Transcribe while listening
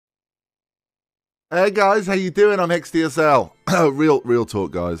Hey guys, how you doing on XDSL? real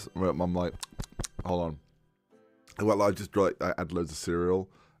talk, guys. I'm like, hold on. I just I add loads of cereal,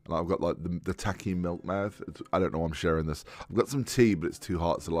 and I've got like the tacky milk mouth. I don't know why I'm sharing this. I've got some tea, but it's too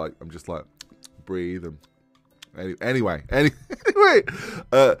hot, so like I'm just like breathe and anyway.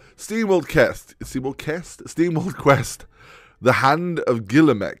 SteamWorld Quest, the Hand of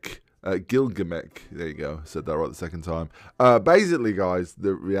Gilgamesh. There you go. Said that right the second time. Basically, guys,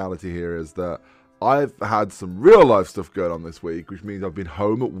 the reality here is that I've had some real life stuff going on this week, which means I've been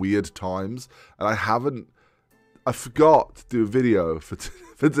home at weird times, and I forgot to do a video for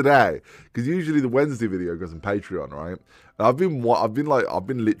today, because usually the Wednesday video goes on Patreon, right? And I've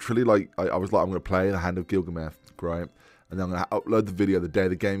been literally like, I was like, I'm gonna play the Hand of Gilgamesh, right? And then I'm gonna upload the video the day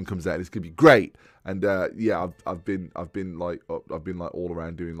the game comes out. It's gonna be great. And yeah, I've been like all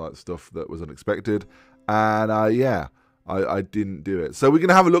around doing like stuff that was unexpected, and yeah. I didn't do it. So we're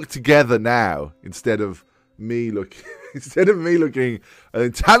gonna have a look together now instead of me looking and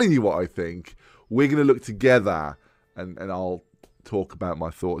then telling you what I think. We're gonna look together and I'll talk about my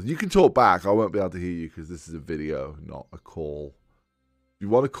thoughts. You can talk back. I won't be able to hear you because this is a video, not a call. If you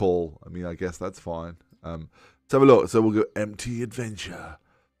want to call, I mean, I guess that's fine. Let's have a look. So we'll go empty adventure.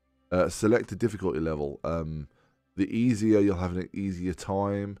 Select a difficulty level. The easier, you'll have an easier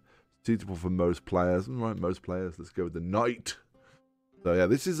time. Suitable for most players. Right, most players. Let's go with the knight. So yeah,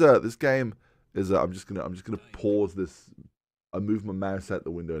 this game is. I'm just gonna pause this. I move my mouse out the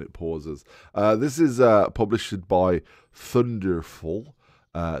window and it pauses. This is published by Thunderful,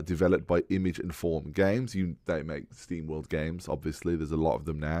 developed by Image and Form Games. They make SteamWorld games. Obviously, there's a lot of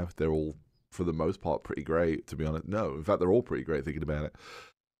them now. They're all, for the most part, pretty great. To be honest, no, in fact, they're all pretty great. Thinking about it.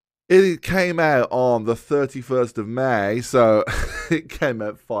 It came out on the 31st of May, so it came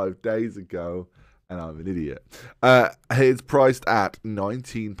out 5 days ago, and I'm an idiot. It's priced at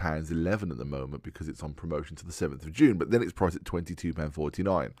 £19.11 at the moment because it's on promotion to the 7th of June, but then it's priced at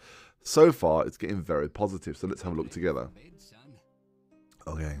 £22.49. So far, it's getting very positive, so let's have a look together.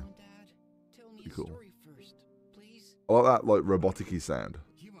 Okay. Pretty cool. I like that like robotic-y sound.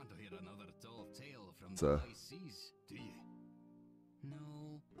 So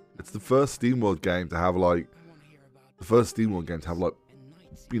it's the first SteamWorld game to have like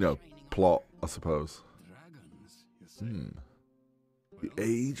you know, plot, I suppose. The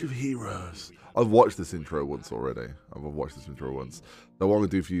Age of Heroes. I've watched this intro once already. So what I'm gonna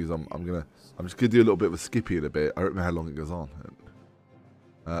do for you is I'm just gonna do a little bit of a skippy in a bit. I don't know how long it goes on.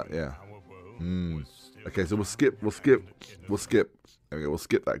 Yeah. Okay, so we'll skip. There we go. We'll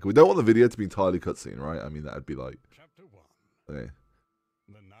skip that because we don't want the video to be entirely cutscene, right? I mean, that'd be like. Okay.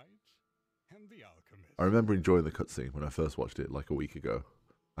 I remember enjoying the cutscene when I first watched it like a week ago.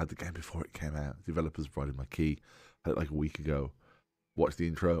 I had the game before it came out. Developers provided my key. I had it like a week ago. Watched the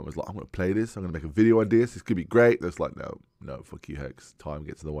intro and was like, I'm going to play this. I'm going to make a video on this. This could be great. It's like, no, fuck you, Hex. Time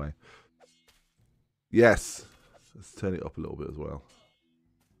gets in the way. Yes. Let's turn it up a little bit as well.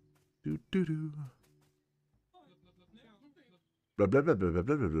 Blah, blah, blah, blah, blah,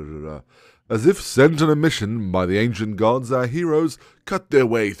 blah, blah, blah. As if sent on a mission by the ancient gods, our heroes cut their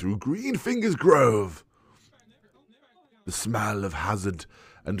way through Greenfinger's Grove. The smell of hazard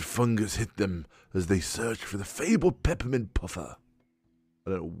and fungus hit them as they searched for the fabled peppermint puffer. I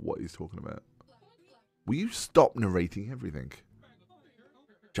don't know what he's talking about. Will you stop narrating everything?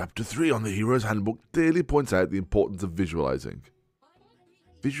 Chapter 3 on the Hero's Handbook clearly points out the importance of visualizing.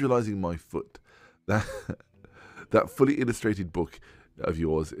 Visualizing my foot. That fully illustrated book of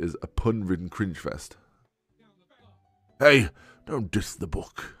yours is a pun-ridden cringe fest. Hey, don't diss the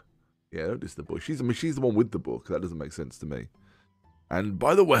book. Yeah, don't diss the book. She's the one with the book. That doesn't make sense to me. And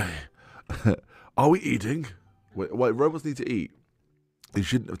by the way, are we eating? Wait, robots need to eat. They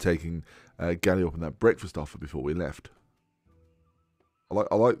shouldn't have taken Gally up on that breakfast offer before we left.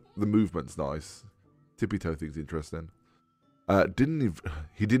 I like the movement's nice. Tippy toe thing's interesting. He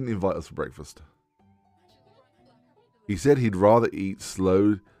didn't invite us for breakfast. He said he'd rather eat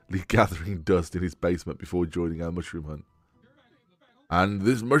slowly gathering dust in his basement before joining our mushroom hunt. And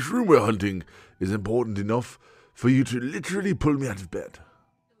this mushroom we're hunting is important enough for you to literally pull me out of bed.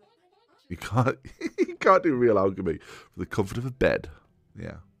 You can't do real alchemy for the comfort of a bed.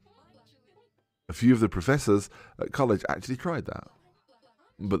 Yeah. A few of the professors at college actually tried that.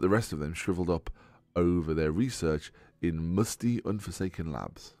 But the rest of them shriveled up over their research in musty, unforsaken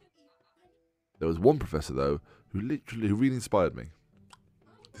labs. There was one professor, though, who really inspired me.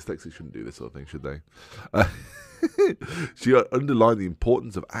 Dyslexics shouldn't do this sort of thing, should they? She underlined the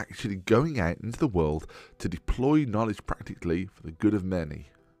importance of actually going out into the world to deploy knowledge practically for the good of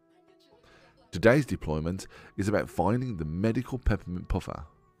many. Today's deployment is about finding the medical peppermint puffer.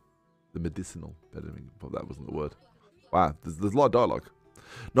 The medicinal. But that wasn't the word. Wow, there's a lot of dialogue.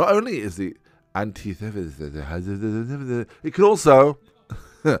 Not only is the antithesis, it could also...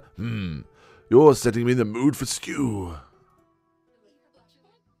 you're setting me in the mood for stew.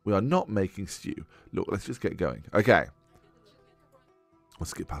 We are not making stew. Look, let's just get going. Okay.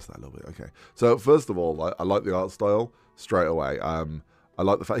 Let's skip past that a little bit. Okay. So, first of all, I like the art style straight away. I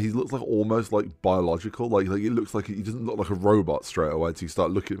like the fact he looks like almost like biological. Like it looks like he doesn't look like a robot straight away. So you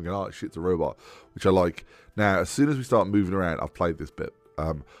start looking and going, oh shit, it's a robot, which I like. Now, as soon as we start moving around, I've played this bit.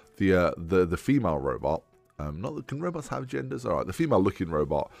 The female robot. Can robots have genders? All right, the female-looking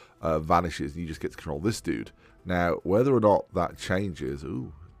robot vanishes, and you just get to control this dude. Now, whether or not that changes,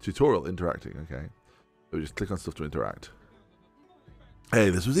 tutorial interacting. Okay, so we just click on stuff to interact. Hey,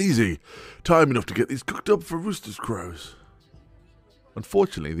 this was easy. Time enough to get these cooked up for rooster's crows.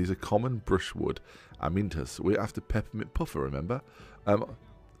 Unfortunately, these are common brushwood amintus. We're after peppermint puffer, remember?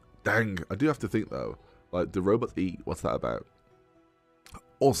 Dang, I do have to think, though. Like, the robots eat. What's that about?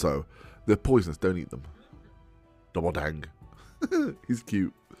 Also, they're poisonous. Don't eat them. Double dang. He's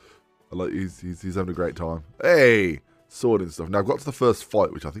cute. I like. He's having a great time. Hey! Sword and stuff. Now, I've got to the first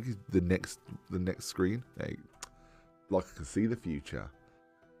fight, which I think is the next screen. Hey. Like I can see the future.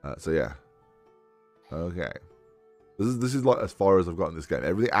 So, yeah. Okay. This is like as far as I've got in this game.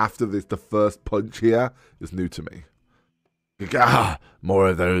 Everything after this, the first punch here, is new to me. More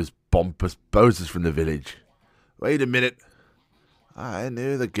of those pompous poses from the village. Wait a minute. I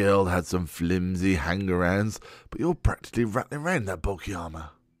knew the girl had some flimsy hang-arounds, but you're practically rattling around that bulky armor.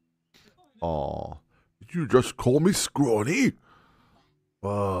 Aw, did you just call me scrawny?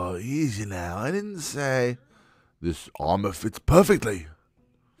 Oh, easy now. I didn't say. This armor fits perfectly.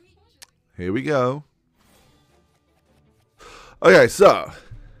 Here we go. Okay, so,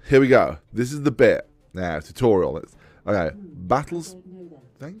 here we go. This is the bit. Now, tutorial. Okay, battles...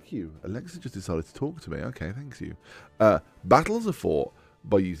 Thank you. Alexa just decided to talk to me. Okay, thank you. Battles are fought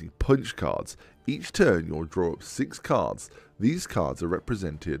by using punch cards. Each turn, you'll draw up 6 cards. These cards are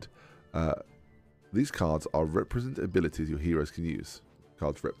represented... these cards are represent abilities your heroes can use.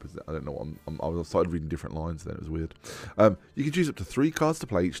 Cards represent... I don't know. I started reading different lines then. It was weird. You can choose up to 3 cards to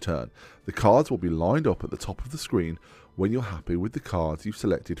play each turn. The cards will be lined up at the top of the screen. When you're happy with the cards you've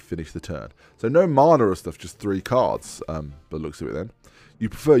selected, finish the turn. So no mana or stuff, just 3 cards. But looks of it then. You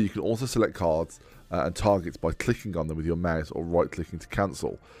can also select cards and targets by clicking on them with your mouse or right-clicking to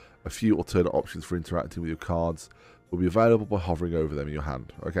cancel. A few alternate options for interacting with your cards will be available by hovering over them in your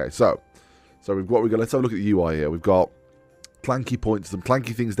hand. Okay, so we've got. Let's have a look at the UI here. We've got clanky points, some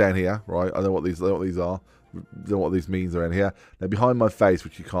clanky things down here, right? I don't know what these are. Don't know what these means are in here. Now behind my face,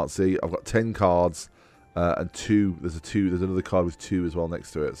 which you can't see, I've got 10 cards and 2. There's another card with 2 as well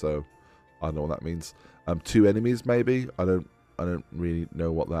next to it. So I don't know what that means. 2 enemies maybe. I don't really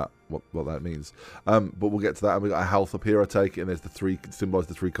know what that means. But we'll get to that. And we got a health up here, I take it, and there's the 3 symbolize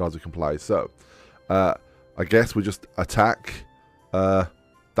the 3 cards we can play. So I guess we just attack that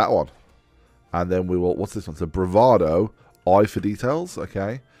one. And then we will, what's this one? So bravado, eye for details,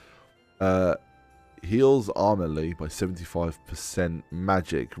 okay. Heals armorly by 75%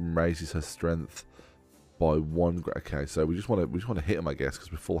 magic, raises her strength by 1. Okay, so we just want to hit him, I guess,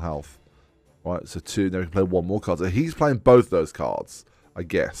 because we're full health. Right, so 2, then we can play 1 more card. So he's playing both those cards, I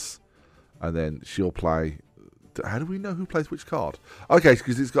guess. And then she'll play... How do we know who plays which card? Okay,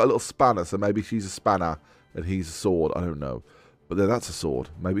 because he's got a little spanner, so maybe she's a spanner and he's a sword. I don't know. But then that's a sword.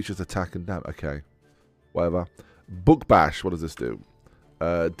 Maybe it's just attack and damage. Okay, whatever. Book Bash, what does this do?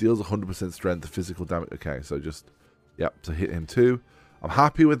 Deals 100% strength, physical damage. Okay, so just... Yep, so hit him too. I'm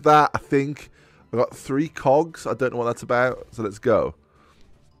happy with that, I think. I've got 3 cogs. I don't know what that's about, so let's go.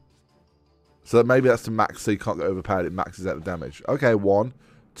 So maybe that's to max, so you can't get overpowered. It maxes out the damage. Okay, 1,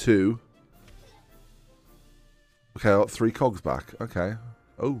 2. Okay, I got 3 cogs back. Okay.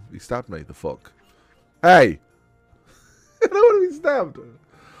 Oh, he stabbed me. The fuck. Hey! I don't want to be stabbed.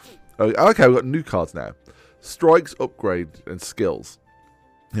 Okay, we've got new cards now. Strikes, upgrade, and skills.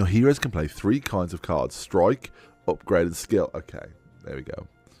 Your heroes can play 3 kinds of cards. Strike, upgrade, and skill. Okay, there we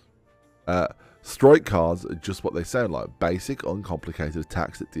go. Strike cards are just what they sound like. Basic, uncomplicated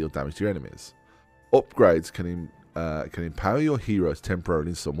attacks that deal damage to your enemies. Upgrades can empower your heroes temporarily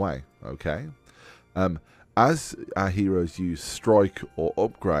in some way. Okay. As our heroes use strike or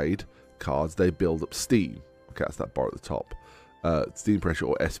upgrade cards, they build up steam. Okay, that's that bar at the top. Steam pressure,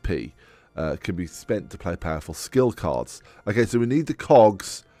 or SP, can be spent to play powerful skill cards. Okay, so we need the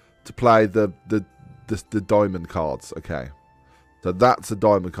cogs to play the diamond cards. Okay. So that's a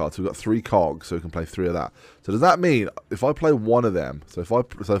diamond card. So we've got 3 cogs, so we can play 3 of that. So does that mean if I play 1 of them? So if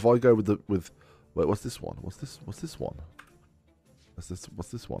I go with wait, what's this one? What's this one? What's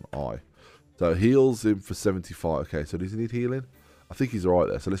this one? I. So heals him for 75. Okay, so does he need healing? I think he's alright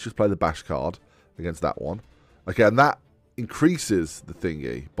there. So let's just play the bash card against that one. Okay, and that increases the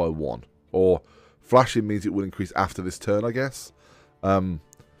thingy by 1. Or flashing means it will increase after this turn, I guess. So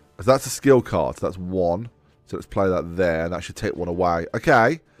that's a skill card. So that's 1. So let's play that there, and that should take 1 away.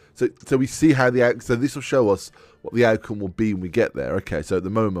 Okay. So we see how so this will show us what the outcome will be when we get there. Okay, so at the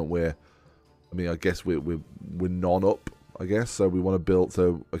moment I guess we're non-up, I guess. So we want to build.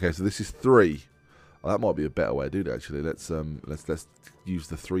 So okay, so this is 3. Oh, that might be a better way to do it actually. Let's use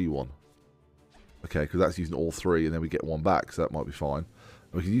the 3 one. Okay, because that's using all 3, and then we get 1 back, so that might be fine.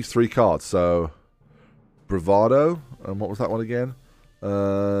 And we can use 3 cards. So Bravado, and what was that one again?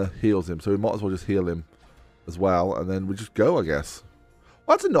 Heals him. So we might as well just heal him as well, and then we just go, I guess.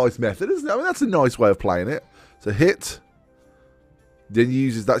 Well, that's a nice method, isn't it? I mean, that's a nice way of playing it. So hit, then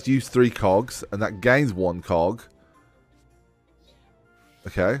that's used 3 cogs, and that gains 1 cog.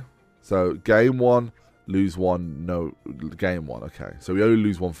 Okay, so gain 1, lose 1, no, gain 1. Okay, so we only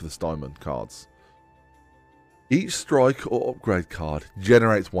lose 1 for the Steinman cards. Each strike or upgrade card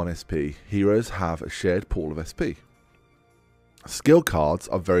generates 1 SP. Heroes have a shared pool of SP. Skill cards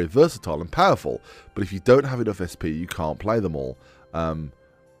are very versatile and powerful, but if you don't have enough SP, you can't play them all.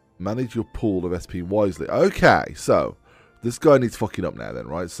 Manage your pool of SP wisely. Okay, so this guy needs fucking up now then,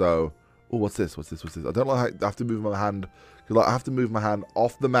 right? So, oh, what's this? What's this? I don't like how I have to move my hand. Like, I have to move my hand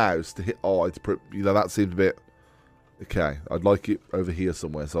off the mouse to hit. Oh, that seems a bit. Okay, I'd like it over here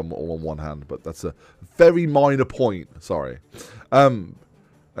somewhere, so I'm all on one hand. But that's a very minor point. Sorry.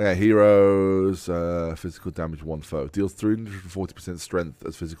 Okay, heroes, physical damage 1 foe. Deals 340% strength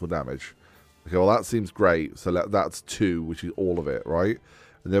as physical damage. Okay, well that seems great. So that's 2, which is all of it, right?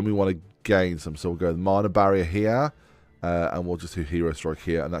 And then we want to gain some. So we'll go mana barrier here. And we'll just do hero strike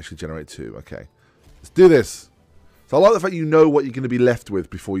here. And that should generate 2. Okay, let's do this. So I like the fact you know what you're going to be left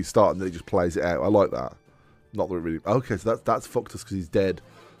with before you start. And then it just plays it out. I like that. Not that it really... Okay, so that's fucked us because he's dead.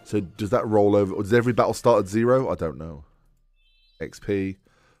 So does that roll over? Or does every battle start at 0? I don't know. XP.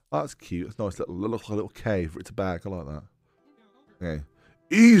 Oh, that's cute. It's nice little cave for it to bag. I like that. Okay.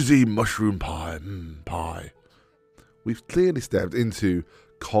 Easy mushroom pie. Pie. We've clearly stepped into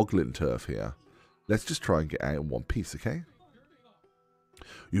Coglin turf here. Let's just try and get out in one piece, okay?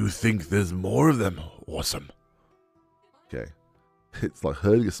 You think there's more of them? Awesome. Okay. It's like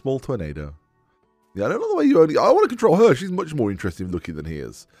hurling a small tornado. Yeah, I don't know the way you only... I want to control her. She's much more interesting looking than he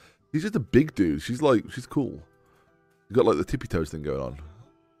is. He's just a big dude. She's cool. You've got like the tippy toes thing going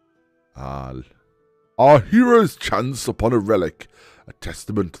on. Our heroes chance upon a relic, a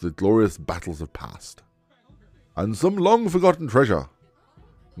testament to the glorious battles of past. And some long-forgotten treasure.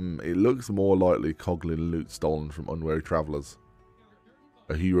 It looks more likely Coglin loot stolen from unwary travellers.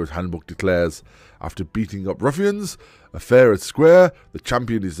 A hero's handbook declares, after beating up ruffians, fair and square, the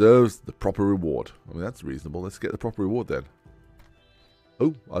champion deserves the proper reward. I mean, that's reasonable. Let's get the proper reward then.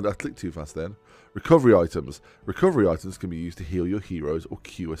 Oh, I clicked too fast then. Recovery items. Recovery items can be used to heal your heroes or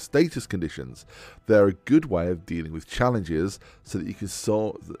cure status conditions. They're a good way of dealing with challenges so that you can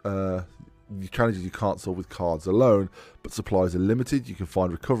solve challenges you can't solve with cards alone, but supplies are limited. You can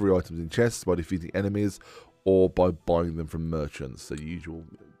find recovery items in chests by defeating enemies or by buying them from merchants. So usual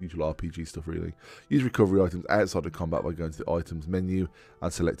RPG stuff really. Use recovery items outside of combat by going to the items menu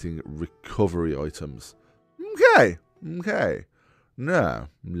and selecting recovery items. Okay. Now,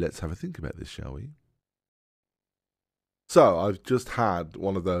 let's have a think about this, shall we? So, I've just had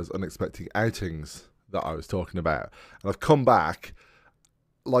one of those unexpected outings that I was talking about. And I've come back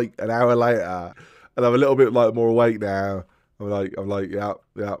like an hour later and I'm a little bit like more awake now. I'm like, yeah,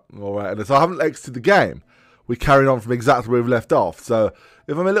 I'm all right. And so I haven't exited the game. We carried on from exactly where we've left off. So,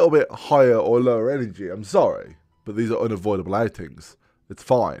 if I'm a little bit higher or lower energy, I'm sorry. But these are unavoidable outings. It's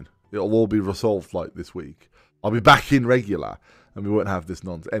fine. It'll all be resolved like this week. I'll be back in regular. And we won't have this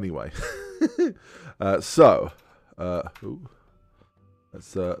nonsense anyway. Let's do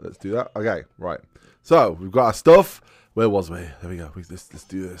that. Okay, right. So we've got our stuff. Where was we? There we go. Let's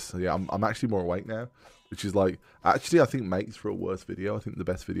do this. So, yeah, I'm actually more awake now, which is like actually I think makes for a worse video. I think the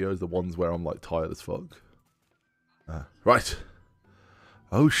best video is the ones where I'm like tired as fuck. Right.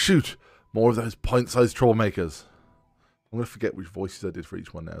 Oh shoot! More of those pint-sized troublemakers. I'm gonna forget which voices I did for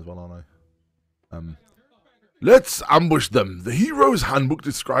each one now as well, aren't I? Let's ambush them. The hero's handbook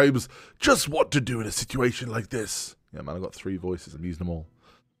describes just what to do in a situation like this. Yeah, man, I've got 3 voices. I'm using them all.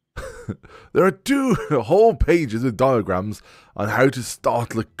 There are 2 whole pages with diagrams on how to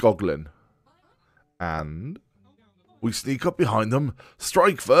startle a goblin. And we sneak up behind them,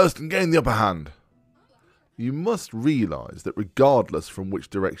 strike first, and gain the upper hand. You must realise that regardless from which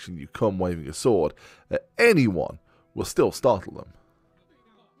direction you come waving a sword, anyone will still startle them.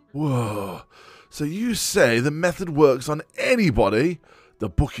 Whoa. So you say the method works on anybody? The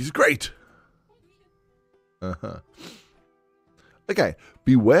book is great. Okay.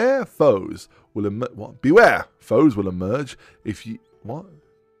 Beware foes will emerge. What? Beware foes will emerge if you. What?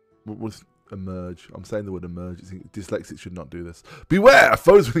 What was emerge? I'm saying the word emerge. Dyslexics should not do this. Beware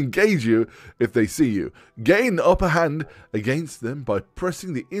foes will engage you if they see you. Gain the upper hand against them by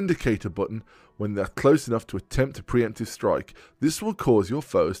pressing the indicator button when they're close enough to attempt a preemptive strike. This will cause your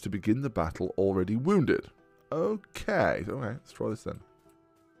foes to begin the battle already wounded. Okay. Alright, let's try this then.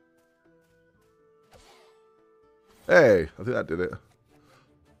 Hey, I think that did it.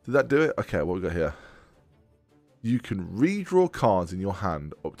 Did that do it? Okay, what we got here? You can redraw cards in your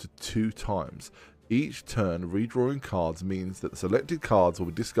hand up to 2 times. Each turn, redrawing cards means that the selected cards will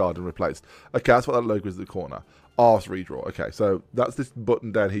be discarded and replaced. Okay, that's what that logo is at the corner. R's redraw. Okay, so that's this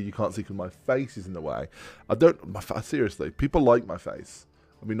button down here you can't see because my face is in the way. Seriously, people like my face.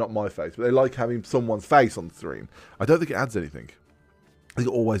 I mean, not my face, but they like having someone's face on the screen. I don't think it adds anything. I think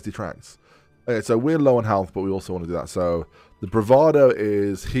it always detracts. Okay, so we're low on health, but we also want to do that. So the bravado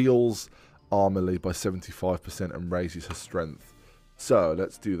is heals our melee by 75% and raises her strength. So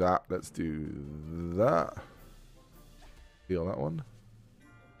let's do that. Let's do that. Heal that one.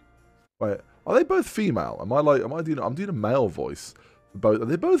 Wait, are they both female? I'm doing a male voice. Are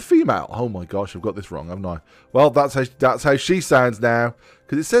they both female? Oh my gosh, I've got this wrong, haven't I? Well, that's how she sounds now,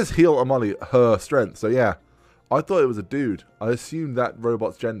 because it says heal Amali her strength. So yeah, I thought it was a dude. I assumed that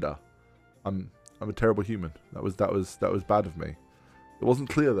robot's gender. I'm a terrible human. That was bad of me. It wasn't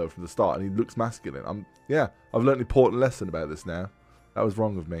clear though from the start, and he looks masculine. Yeah, I've learned an important lesson about this now. That was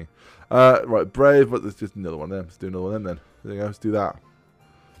wrong of me. Right, brave, but there's just another one there. Let's do another one then. There you go. Let's do that.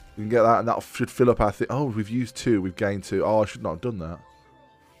 We can get that, and that should fill up our thing. Oh, we've used 2. We've gained 2. Oh, I should not have done that.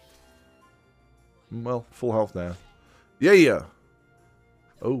 Well, full health now. Yeah.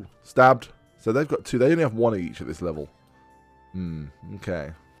 Oh, stabbed. So they've got 2. They only have 1 each at this level. Okay.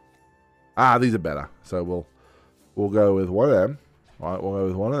 Ah, these are better. So we'll go with one of them. All right, we'll go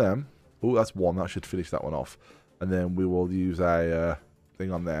with one of them. Oh, that's 1. That should finish that one off. And then we will use a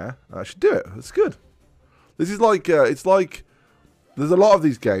thing on there. That should do it. That's good. This is like it's like there's a lot of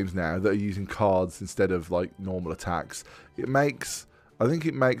these games now that are using cards instead of like normal attacks. I think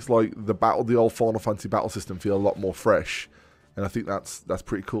it makes like the old Final Fantasy battle system feel a lot more fresh, and I think that's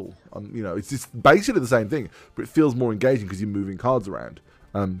pretty cool. You know, it's just basically the same thing, but it feels more engaging because you're moving cards around.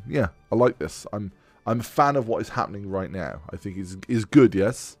 Yeah, I like this. I'm a fan of what is happening right now. I think is good.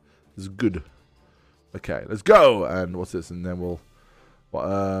 Yes, is good. Okay, let's go. And what's this? And then we'll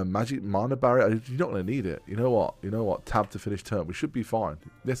magic mana barrier. You're not going to need it. You know what? Tab to finish turn. We should be fine.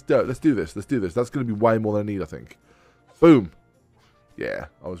 Let's do this. That's going to be way more than I need, I think. Boom. Yeah,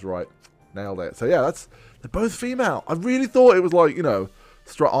 I was right. Nailed it. So yeah, they're both female. I really thought it was like,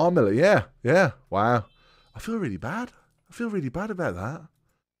 straight armor. Yeah. Wow. I feel really bad. About that.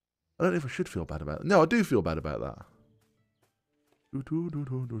 I don't know if I should feel bad about it. No, I do feel bad about that.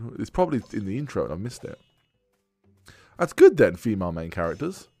 It's probably in the intro and I missed it. That's good then, female main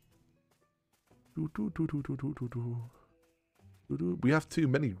characters. We have too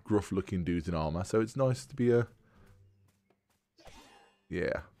many gruff looking dudes in armor, so it's nice to be a...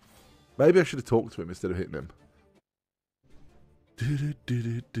 Yeah. Maybe I should have talked to him instead of hitting him.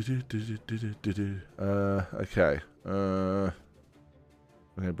 Okay.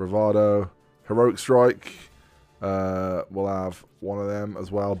 Okay, bravado. Heroic strike. We'll have one of them as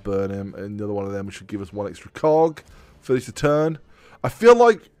well. Burn him. Another one of them, which should give us 1 extra cog. Finish the turn. I feel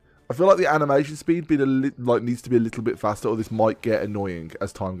like the animation speed needs to be a little bit faster, or this might get annoying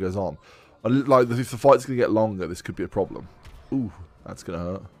as time goes on. Like if the fight's gonna get longer, this could be a problem. Ooh, that's gonna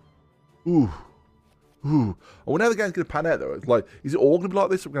hurt. Ooh. I wonder how the game's gonna pan out though. It's like, is it all gonna be like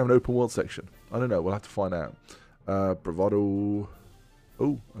this, or we're gonna have an open world section? I don't know. We'll have to find out. Bravado.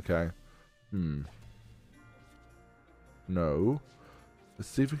 Oh, okay. No. Let's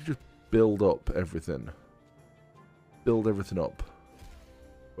see if we can just build up everything. Build everything up.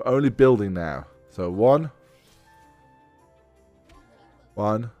 We're only building now. So 1,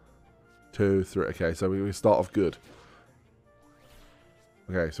 2, 3. Okay, so we start off good.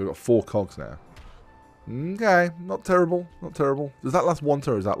 Okay, so we've got 4 cogs now. Okay, not terrible. Does that last 1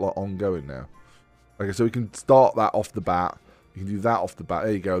 turn, or is that like ongoing now? Okay, so we can start that off the bat. We can do that off the bat.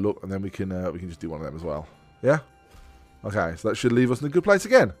 There you go, look, and then we can just do one of them as well. Yeah? Okay, so that should leave us in a good place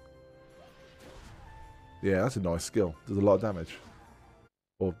again. Yeah, that's a nice skill. Does a lot of damage.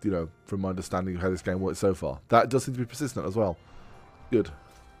 Or, from my understanding of how this game works so far. That does seem to be persistent as well. Good.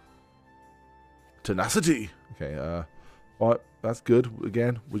 Tenacity! Okay, alright, that's good.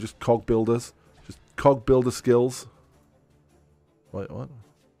 Again, we're just cog builders. Just cog builder skills. Wait, what?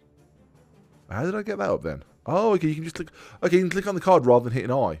 How did I get that up then? Oh, okay, you can just click. Okay, you can click on the card rather than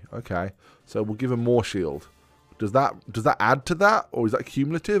hitting I. Okay, so we'll give him more shield. Does that add to that, or is that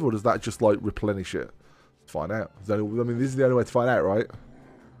cumulative, or does that just like replenish it? Let's find out. I mean, this is the only way to find out, right?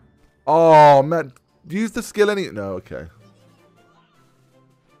 Oh man, use the skill any? No, okay.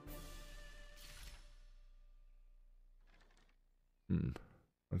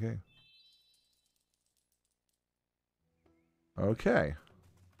 Okay. Okay.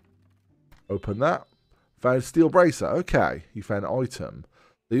 Open that. Found steel bracer. Okay. You found an item.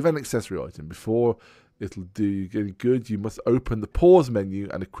 Leave an accessory item. Before it'll do you any good, you must open the pause menu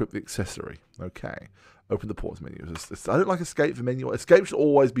and equip the accessory. Okay. Open the pause menu. I don't like escape for menu. Escape should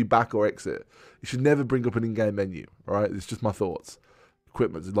always be back or exit. You should never bring up an in-game menu. Alright? It's just my thoughts.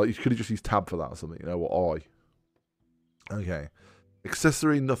 Equipment. Like, you could have just used tab for that or something. You know, or I. Okay.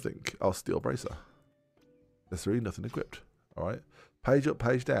 Accessory, nothing. Oh, steel bracer. Accessory, nothing equipped. Alright. Page up,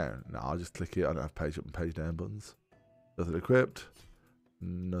 page down. No, I'll just click it. I don't have page up and page down buttons. Nothing equipped.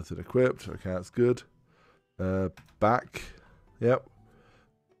 Nothing equipped. Okay, that's good. Back. Yep.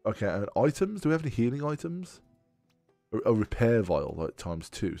 Okay, and items. Do we have any healing items? A repair vial, like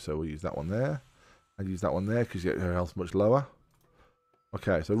 ×2. So we'll use that one there. And use that one there because your health's much lower.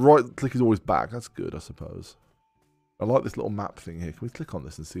 Okay, so right click is always back. That's good, I suppose. I like this little map thing here. Can we click on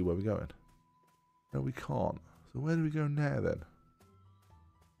this and see where we're going? No, we can't. So where do we go now then?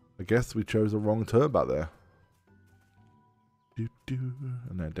 I guess we chose the wrong turn back there. And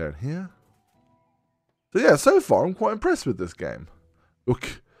then down here. So yeah, so far I'm quite impressed with this game.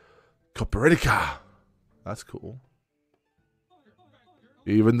 Look, Copernica. That's cool.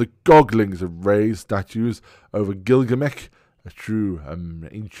 Even the Goglings have raised statues over Gilgamesh, a true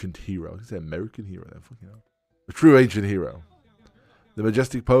ancient hero. Is it American hero then? Fucking hell. A true ancient hero. The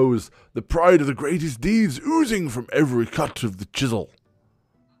majestic pose, the pride of the greatest deeds oozing from every cut of the chisel.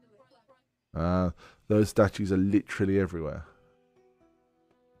 Those statues are literally everywhere.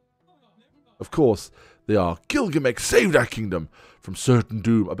 Of course, they are. Gilgamesh saved our kingdom from certain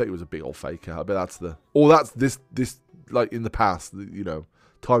doom. I bet it was a big old faker. I bet that's the... Or that's this like, in the past, you know,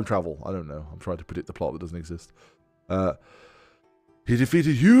 time travel. I don't know. I'm trying to predict the plot that doesn't exist. He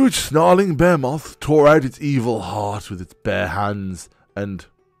defeated huge, snarling behemoth, tore out its evil heart with its bare hands, and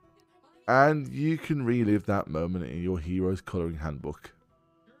you can relive that moment in your hero's colouring handbook.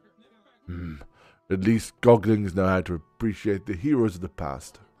 At least Goglings know how to appreciate the heroes of the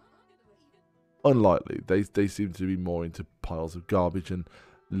past. Unlikely, they seem to be more into piles of garbage and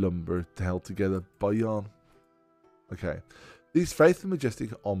lumber held together by yarn. Okay. These faithful majestic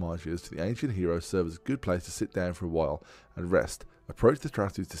homages to the ancient heroes serve as a good place to sit down for a while and rest. Approach the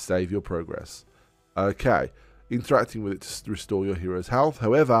statues to save your progress. Okay. Interacting with it to restore your hero's health.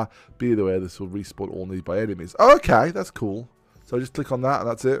 However, be aware this will respawn all nearby enemies. Okay, that's cool. So just click on that and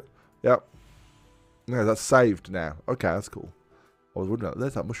that's it. Yep. Yeah, that's saved now. Okay, that's cool. I was wondering,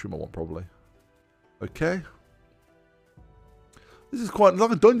 there's that mushroom I want probably. Okay. This is quite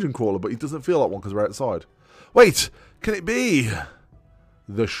like a dungeon crawler, but it doesn't feel like one because we're outside. Wait, can it be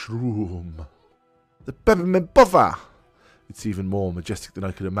the shroom? The peppermint buffer. It's even more majestic than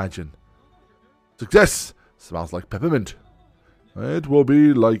I could imagine. Success! Smells like peppermint. It will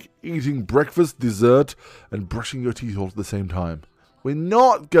be like eating breakfast, dessert, and brushing your teeth all at the same time. We're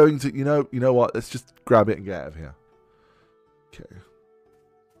not going to, you know what? Let's just grab it and get out of here. Okay.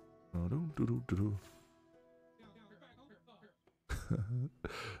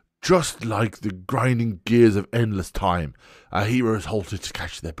 Just like the grinding gears of endless time, our heroes halted to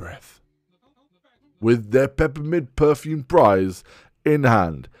catch their breath. With their peppermint perfume prize in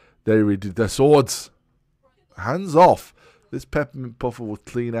hand, they redid their swords. Hands off! This peppermint puffer will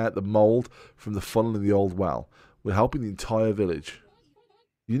clean out the mould from the funnel in the old well. We're helping the entire village.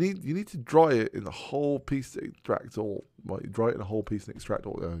 You need to dry it in the whole piece to extract all. Well, you dry it in a whole piece and extract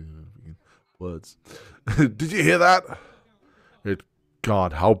all. Words. Did you hear that? It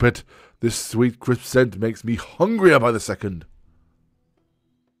can't help it. This sweet crisp scent makes me hungrier by the second.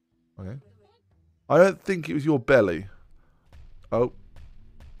 Okay. I don't think it was your belly. Oh.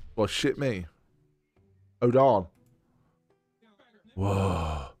 Well, shit me. Hold on.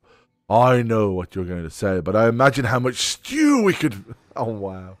 Whoa. I know what you're going to say, but I imagine how much stew we could... Oh,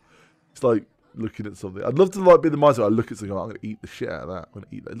 wow. It's like looking at something. I'd love to like be the mindset. I look at something, I'm going to eat the shit out of that. I'm going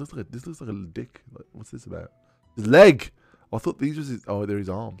to eat that. This looks like a dick. Like, what's this about? His leg. I thought these was his... Oh, they're his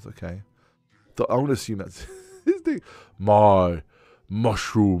arms. Okay. I'm going to assume that's his thing. My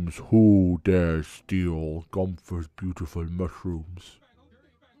mushrooms. Who dares steal Gomfer's beautiful mushrooms?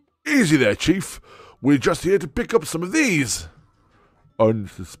 Easy there, Chief. We're just here to pick up some of these.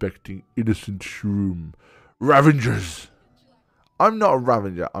 Unsuspecting, innocent shroom. Ravengers. I'm not a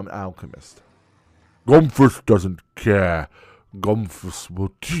Ravenger. I'm an alchemist. Gomfus doesn't care. Gomfus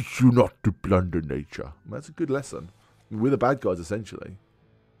will teach you not to plunder nature. That's a good lesson. We're the bad guys, essentially.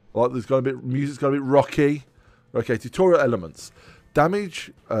 Like, there's got a bit, music's got a bit rocky. Okay, tutorial elements.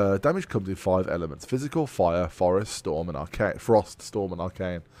 Damage comes in 5 elements: physical, fire, forest, storm, and arcane. Frost, storm, and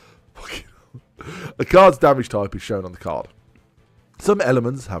arcane. A card's damage type is shown on the card. Some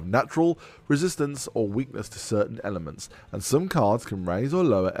elements have natural resistance or weakness to certain elements, and some cards can raise or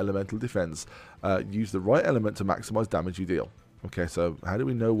lower elemental defense. Use the right element to maximize damage you deal. Okay, so how do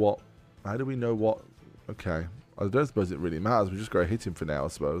we know what? Okay, I don't suppose it really matters. We just gotta hit him for now, I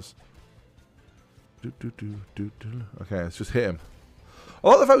suppose. Okay, let's just hit him. I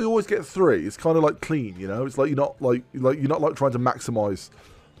like the fact we always get 3. It's kind of like clean, you know. It's like you're not trying to maximize.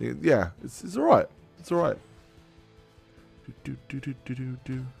 Yeah, it's all right. It's all right.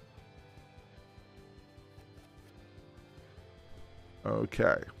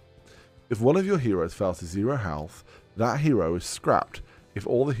 Okay. If one of your heroes falls to 0 health, that hero is scrapped. If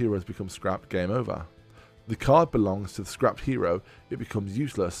all the heroes become scrapped, game over. The card belongs to the scrapped hero. It becomes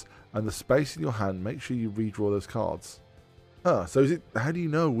useless, and the space in your hand, make sure you redraw those cards. So is it? How do you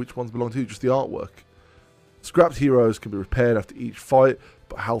know which ones belong to you? Just the artwork. Scrapped heroes can be repaired after each fight,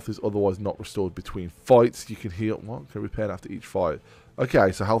 but health is otherwise not restored between fights. You can heal. What? Can be repaired after each fight.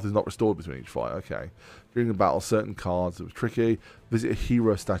 Okay, so health is not restored between each fight. Okay. During a battle, certain cards that were tricky. Visit a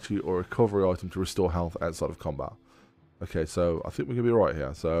hero statue or a recovery item to restore health outside of combat. Okay, so I think we're gonna be right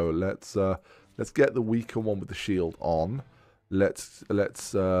here. So let's get the weaker one with the shield on. Let's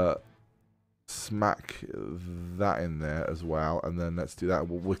smack that in there as well, and then let's do that.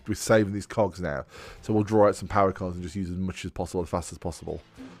 We're saving these cogs now, so we'll draw out some power cards and just use as much as possible, as fast as possible.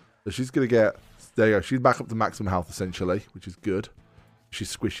 So she's gonna get, there you go, she's back up to maximum health essentially, which is good.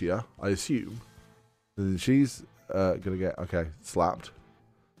 She's squishier, I assume. And then she's gonna get, okay, slapped.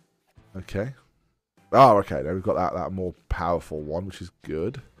 Okay. Oh, okay, there we've got that more powerful one, which is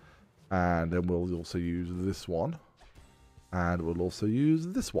good. And then we'll also use this one, and we'll also use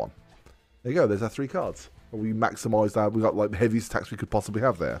this one. There you go, there's our 3 cards. And we maximised that. We got like the heaviest attacks we could possibly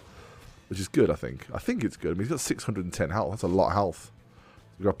have there, which is good, I think. I think it's good. I mean, he's got 610 health. That's a lot of health.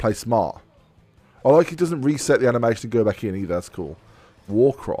 We've got to play smart. I like it doesn't reset the animation to go back in either. That's cool.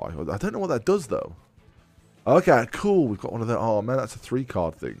 War Cry. I don't know what that does, though. Okay, cool. We've got one of the... Oh, man, that's a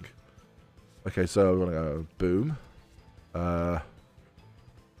 3-card thing. Okay, so we're going to go boom.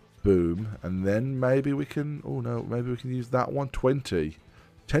 Boom. And then maybe we can... Oh, no. Maybe we can use that one. 20.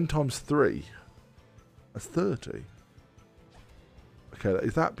 10 times 3. That's 30. Okay,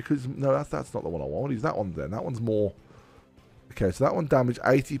 is that because... No, that's not the one I want. Use that one then. That one's more... Okay, so that one damaged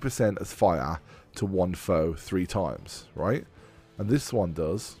 80% as fire to one foe 3 times, right? And this one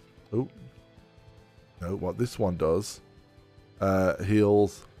does... Oh. No, what this one does...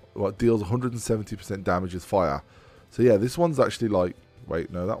 heals... What deals 170% damage as fire. So yeah, this one's actually like...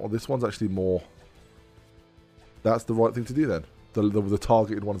 Wait, no, that one... This one's actually more... That's the right thing to do then. The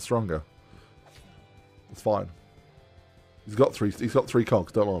targeted one is stronger. It's fine. He's got 3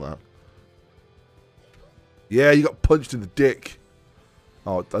 cogs, don't want that. Yeah, you got punched in the dick.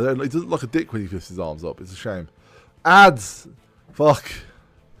 Oh, it doesn't look like a dick when he lifts his arms up. It's a shame. Ads! Fuck.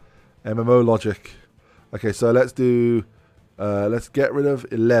 MMO logic. Okay, so let's do... let's get rid of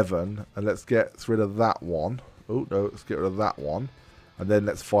 11, and let's get rid of that one. Oh, no, let's get rid of that one. And then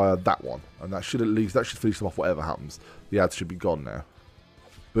let's fire that one. And that should at least... That should finish them off whatever happens. The ads should be gone now.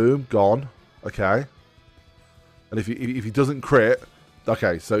 Boom, gone. Okay. And if he doesn't crit...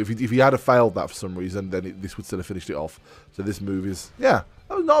 Okay, so if he had failed that for some reason, then this would still have finished it off. So this move is... Yeah,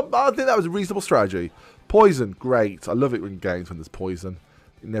 that was not, I think that was a reasonable strategy. Poison, great. I love it in games when there's poison.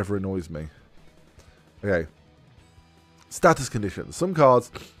 It never annoys me. Okay. Status conditions. Some cards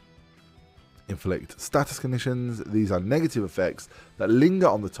inflict status conditions. These are negative effects that linger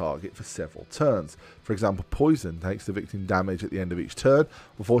on the target for several turns. For example, poison takes the victim damage at the end of each turn.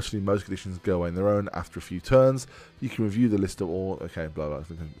 Unfortunately, most conditions go away on their own after a few turns. You can review the list of all... Okay, blah, blah.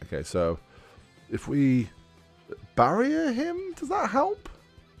 Okay, so if we barrier him, does that help?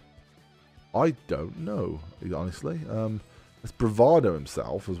 I don't know, honestly. Let's bravado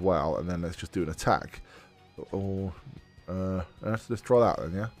himself as well, and then let's just do an attack. Or let's try that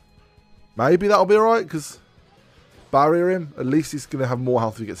then, yeah? Maybe that'll be alright, because barrier him, at least he's going to have more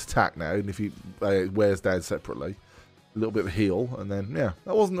health if he gets attacked now, and if he wears down separately. A little bit of heal, and then, yeah,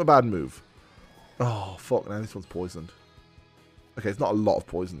 that wasn't a bad move. Oh, fuck, now this one's poisoned. Okay, it's not a lot of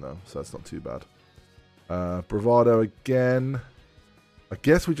poison, though, so that's not too bad. Bravado again. I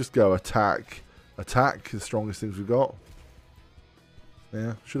guess we just go attack. Attack is the strongest things we've got.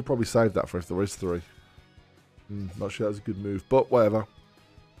 Yeah, should have probably saved that for if there is 3. Not sure that was a good move, but whatever.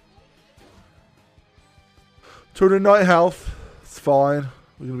 290 health. It's fine.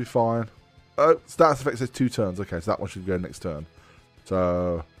 We're going to be fine. Oh, status effect says 2 turns. Okay, so that one should go next turn.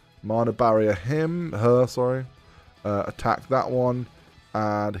 So, Mana Barrier him. Her, sorry. Attack that one.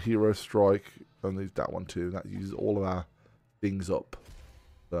 And Hero Strike. And leave that one too. That uses all of our things up.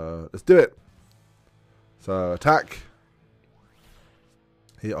 So, let's do it. So, attack.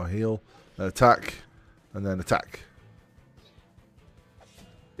 Heal. Then attack. And then attack.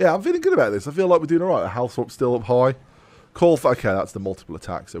 Yeah, I'm feeling good about this. I feel like we're doing alright. The health swap's still up high. Call for... Okay, that's the multiple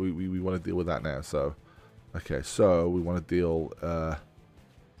attack. So we want to deal with that now. So, okay, so we want to deal... So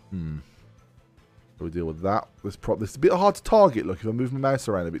we deal with that. This is a bit hard to target. Look, if I move my mouse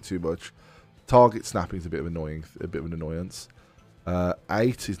around a bit too much, target snapping is a bit of an annoyance.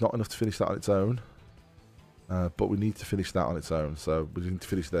 8 is not enough to finish that on its own. But we need to finish that on its own. So we need to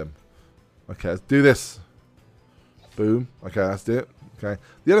finish them. Okay, let's do this. Boom. Okay, that's it. Okay.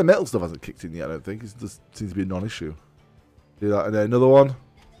 The other metal stuff hasn't kicked in yet, I don't think. It just seems to be a non-issue. Do that. And then another one.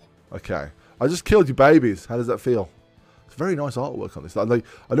 Okay. I just killed your babies. How does that feel? It's very nice artwork on this. Like,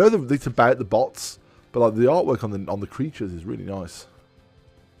 I know it's about the bots, but like the artwork on the creatures is really nice.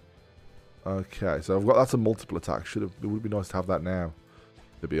 Okay, so I've got that's a multiple attack. It would be nice to have that now,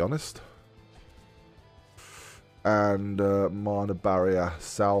 to be honest. And Mana Barrier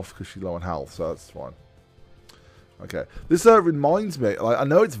self because she's low on health, so that's fine. Okay, this reminds me. Like, I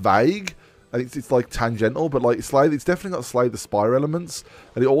know it's vague and it's like tangential, but like it's definitely got Slay the Spire elements,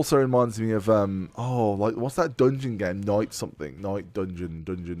 and it also reminds me of like what's that dungeon game? Night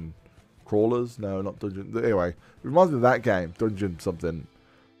Dungeon Crawlers? No, not dungeon. Anyway, it reminds me of that game, Dungeon something.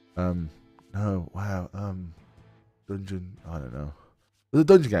 No, wow, dungeon. I don't know. There's a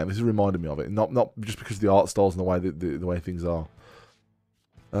dungeon game. This is reminding me of it. Not just because of the art styles and the way the way things are.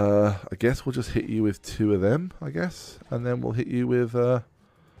 I guess we'll just hit you with 2 of them. I guess, and then we'll hit you with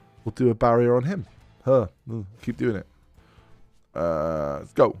we'll do a barrier on him. Her. Keep doing it.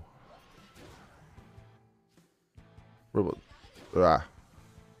 Let's go.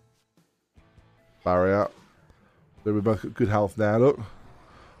 Barrier. So we both got good health now. Look.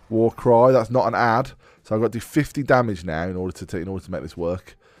 War Cry. That's not an ad. So I've got to do 50 damage now in order to make this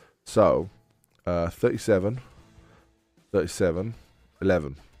work. So 37, 11. I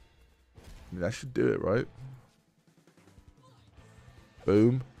mean, that should do it, right?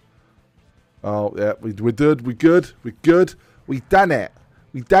 Boom. Oh yeah, we're good. We're good. We done it.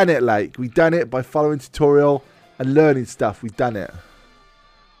 We done it, like we done it by following tutorial and learning stuff. We done it.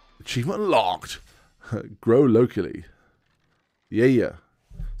 Achievement unlocked. Grow locally. Yeah.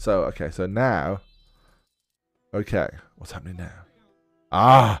 So okay, so now. Okay, what's happening now?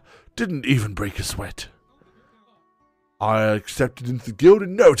 Ah, didn't even break a sweat. I accepted into the guild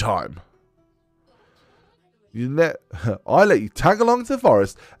in no time. I let you tag along to the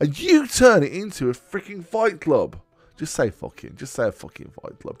forest, and you turn it into a freaking fight club. Just say fucking. Just say a fucking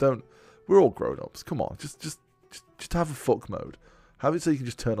fight club. Don't. We're all grown ups. Come on. Just have a fuck mode. Have it so you can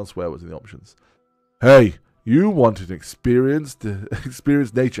just turn on swear words in the options. Hey, you wanted an experienced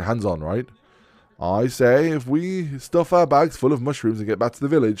nature hands-on, right? I say if we stuff our bags full of mushrooms and get back to the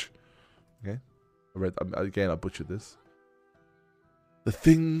village. Okay. I butchered this. The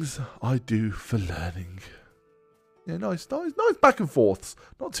things I do for learning. Yeah, nice back and forths.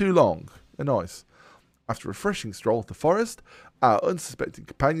 Not too long. They're nice. After a refreshing stroll to the forest, our unsuspecting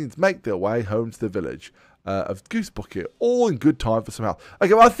companions make their way home to the village of Goose Bucket, all in good time for some help.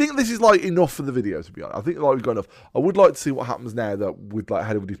 Okay, well, I think this is like enough for the video, to be honest. I think like we've got enough. I would like to see what happens now that with like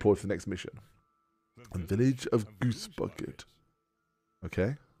how do we deploy for the next mission. The village of Goose Bucket.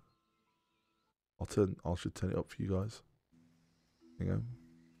 Okay. I should turn it up for you guys. Hang on.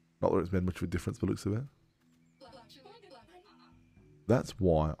 Not that it's made much of a difference, but looks of it. That's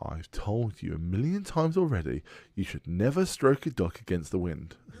why I've told you a million times already, you should never stroke a duck against the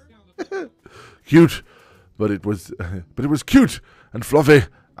wind. Cute, but it was cute and fluffy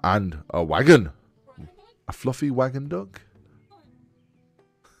and a wagon. A fluffy wagon duck?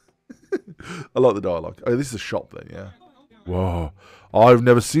 I like the dialogue. Oh, this is a shop then, yeah. Whoa, I've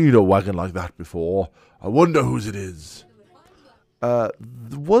never seen a wagon like that before. I wonder whose it is.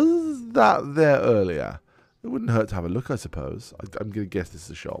 Was that there earlier? It wouldn't hurt to have a look, I suppose. I'm going to guess this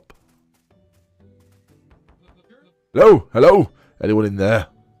is a shop. Hello? Hello? Anyone in there?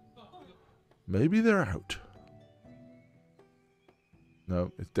 Maybe they're out.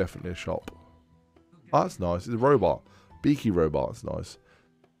 No, it's definitely a shop. Oh, that's nice. It's a robot. Beaky robot. That's nice.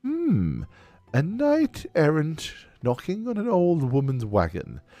 A knight errant knocking on an old woman's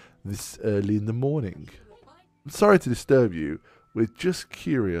wagon this early in the morning. I'm sorry to disturb you. We're just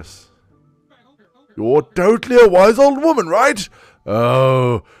curious. You're totally a wise old woman, right?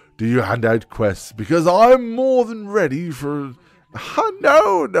 Oh, Do you hand out quests? Because I'm more than ready for...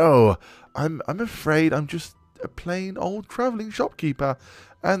 No. I'm afraid I'm just a plain old travelling shopkeeper,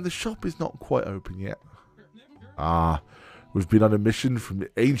 and the shop is not quite open yet. Ah, we've been on a mission from the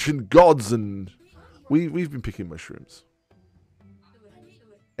ancient gods, and we've been picking mushrooms.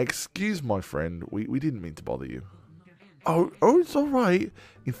 Excuse my friend, we didn't mean to bother you. Oh, it's all right.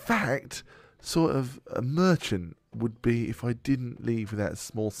 In fact, sort of a merchant would be if I didn't leave without a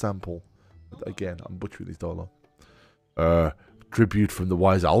small sample. Again, I'm butchering this dialogue. Tribute from the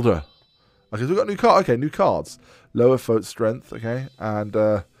wise elder. Okay, so we've got new cards. Okay, new cards. Lower foe strength, okay,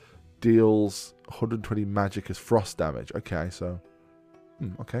 and deals 120 magic as frost damage. Okay, so,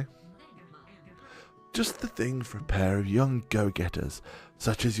 okay. Just the thing for a pair of young go-getters,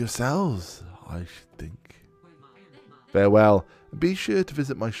 such as yourselves, I should think. Farewell, and be sure to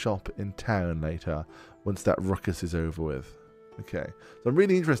visit my shop in town later, once that ruckus is over with. Okay, so I'm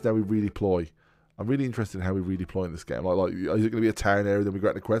really interested in how we redeploy. I'm really interested in how we redeploy in this game. Like, is it going to be a town area, then we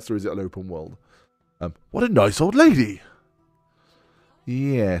grant a quest, or is it an open world? What a nice old lady!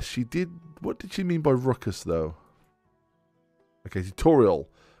 Yeah, she did... What did she mean by ruckus, though? Okay, tutorial.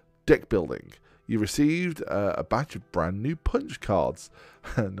 Deck building. You received a batch of brand new punch cards.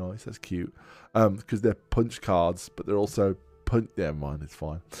 Nice, that's cute. Because they're punch cards, but they're also punch... Yeah, mine, it's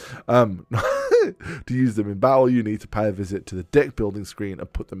fine. To use them in battle, you need to pay a visit to the deck building screen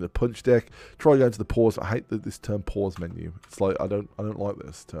and put them in the punch deck. Try going to the pause. I hate this term pause menu. It's like I don't like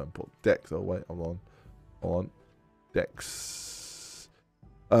this term. Decks. Oh wait, hold on. Decks.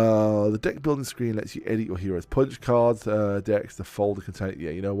 The deck building screen lets you edit your hero's punch cards. Decks. The folder contains. Yeah,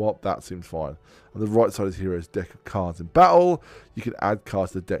 you know what? That seems fine. On the right side is hero's deck of cards in battle. You can add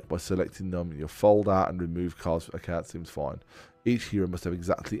cards to the deck by selecting them in your folder and remove cards. Okay, that seems fine. Each hero must have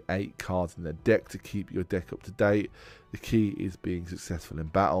exactly 8 cards in their deck to keep your deck up to date. The key is being successful in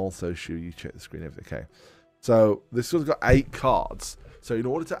battle, so sure you check the screen, everything. Okay, so this one's got 8 cards. So in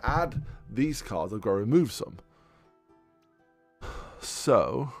order to add these cards, I've got to remove some.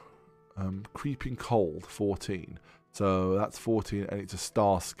 So, Creeping Cold, 14. So that's 14, and it's a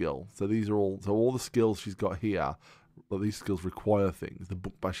star skill. So these are all the skills she's got here. Well, these skills require things. The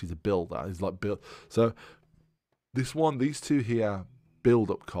book bash is a builder. It's like build. So these 2 here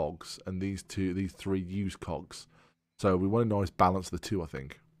build up cogs, and these 3 use cogs. So we want a nice balance of the 2, I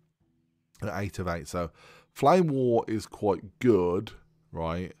think. 8 of 8. So Flame War is quite good,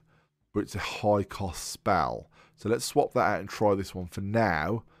 right? But it's a high cost spell. So let's swap that out and try this one for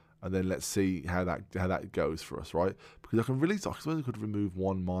now, and then let's see how that goes for us, right? Because I suppose I could remove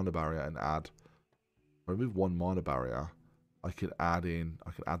 1 mana barrier and add. If I remove 1 mana barrier, I can add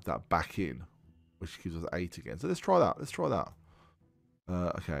that back in, which gives us 8 again. So let's try that.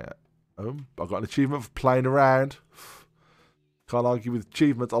 Okay. I got an achievement for playing around. Can't argue with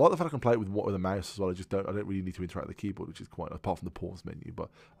achievements. I like the fact I can play it with a mouse as well. I don't really need to interact with the keyboard, which is quite, apart from the pause menu. But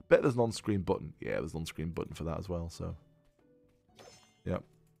I bet there's an on-screen button. Yeah, there's an on-screen button for that as well. So, yep.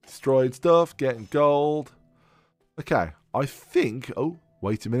 Destroyed stuff, getting gold. Okay, I think... Oh,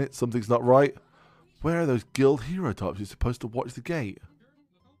 wait a minute. Something's not right. Where are those guild hero types who're supposed to watch the gate?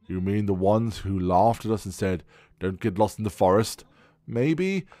 You mean the ones who laughed at us and said, don't get lost in the forest?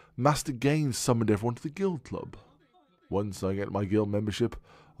 Maybe Master Gaines summoned everyone to the guild club. Once I get my guild membership,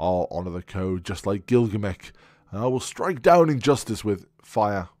 I'll honour the code just like Gilgamesh, and I will strike down injustice with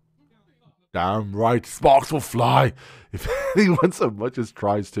fire. Damn right, sparks will fly if anyone so much as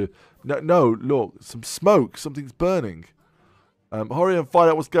tries to... No, look, some smoke, something's burning. Hurry and find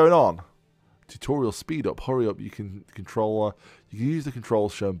out what's going on. Tutorial speed up, hurry up. You can use the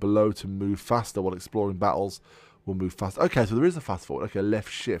controls shown below to move faster while exploring battles. We'll move fast. Okay, so there is a fast forward. Okay, left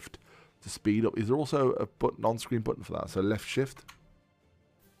shift to speed up. Is there also a button, on-screen button for that? So left shift.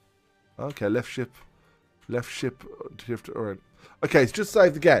 Okay, left shift. All right. Okay, so just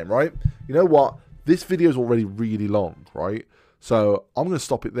save the game, right? You know what? This video is already really long, right? So I'm going to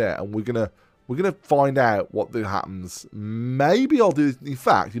stop it there, and we're gonna find out what happens. Maybe I'll do. In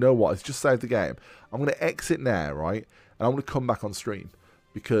fact, you know what? It's just save the game. I'm going to exit now, right? And I'm going to come back on stream,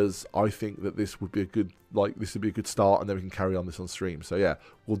 because I think that this would be a good start, and then we can carry on this on stream. So yeah,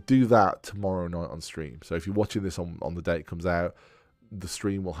 we'll do that tomorrow night on stream. So if you're watching this on the day it comes out, the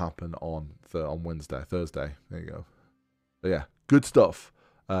stream will happen on Thursday. There you go. So yeah, good stuff.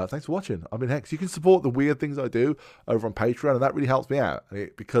 Thanks for watching. I've been Hex. You can support the weird things I do over on Patreon, and that really helps me out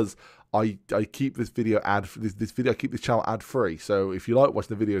because I keep this video I keep this channel ad free. So if you like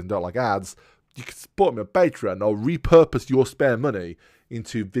watching the videos and don't like ads, you can support me on Patreon. And I'll repurpose your spare money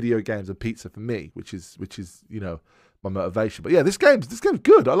into video games and pizza for me, which is my motivation. But yeah, this game's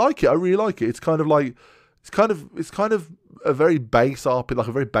good. I like it. I really like it. It's kind of a very base RP, like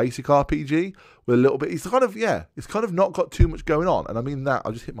a very basic RPG with a little bit. It's kind of it's kind of not got too much going on, and I mean that.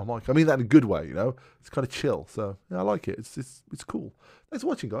 I just hit my mic. I mean that in a good way, you know. It's kind of chill, so yeah, I like it. It's cool. Thanks for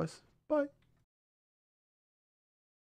watching, guys. Bye.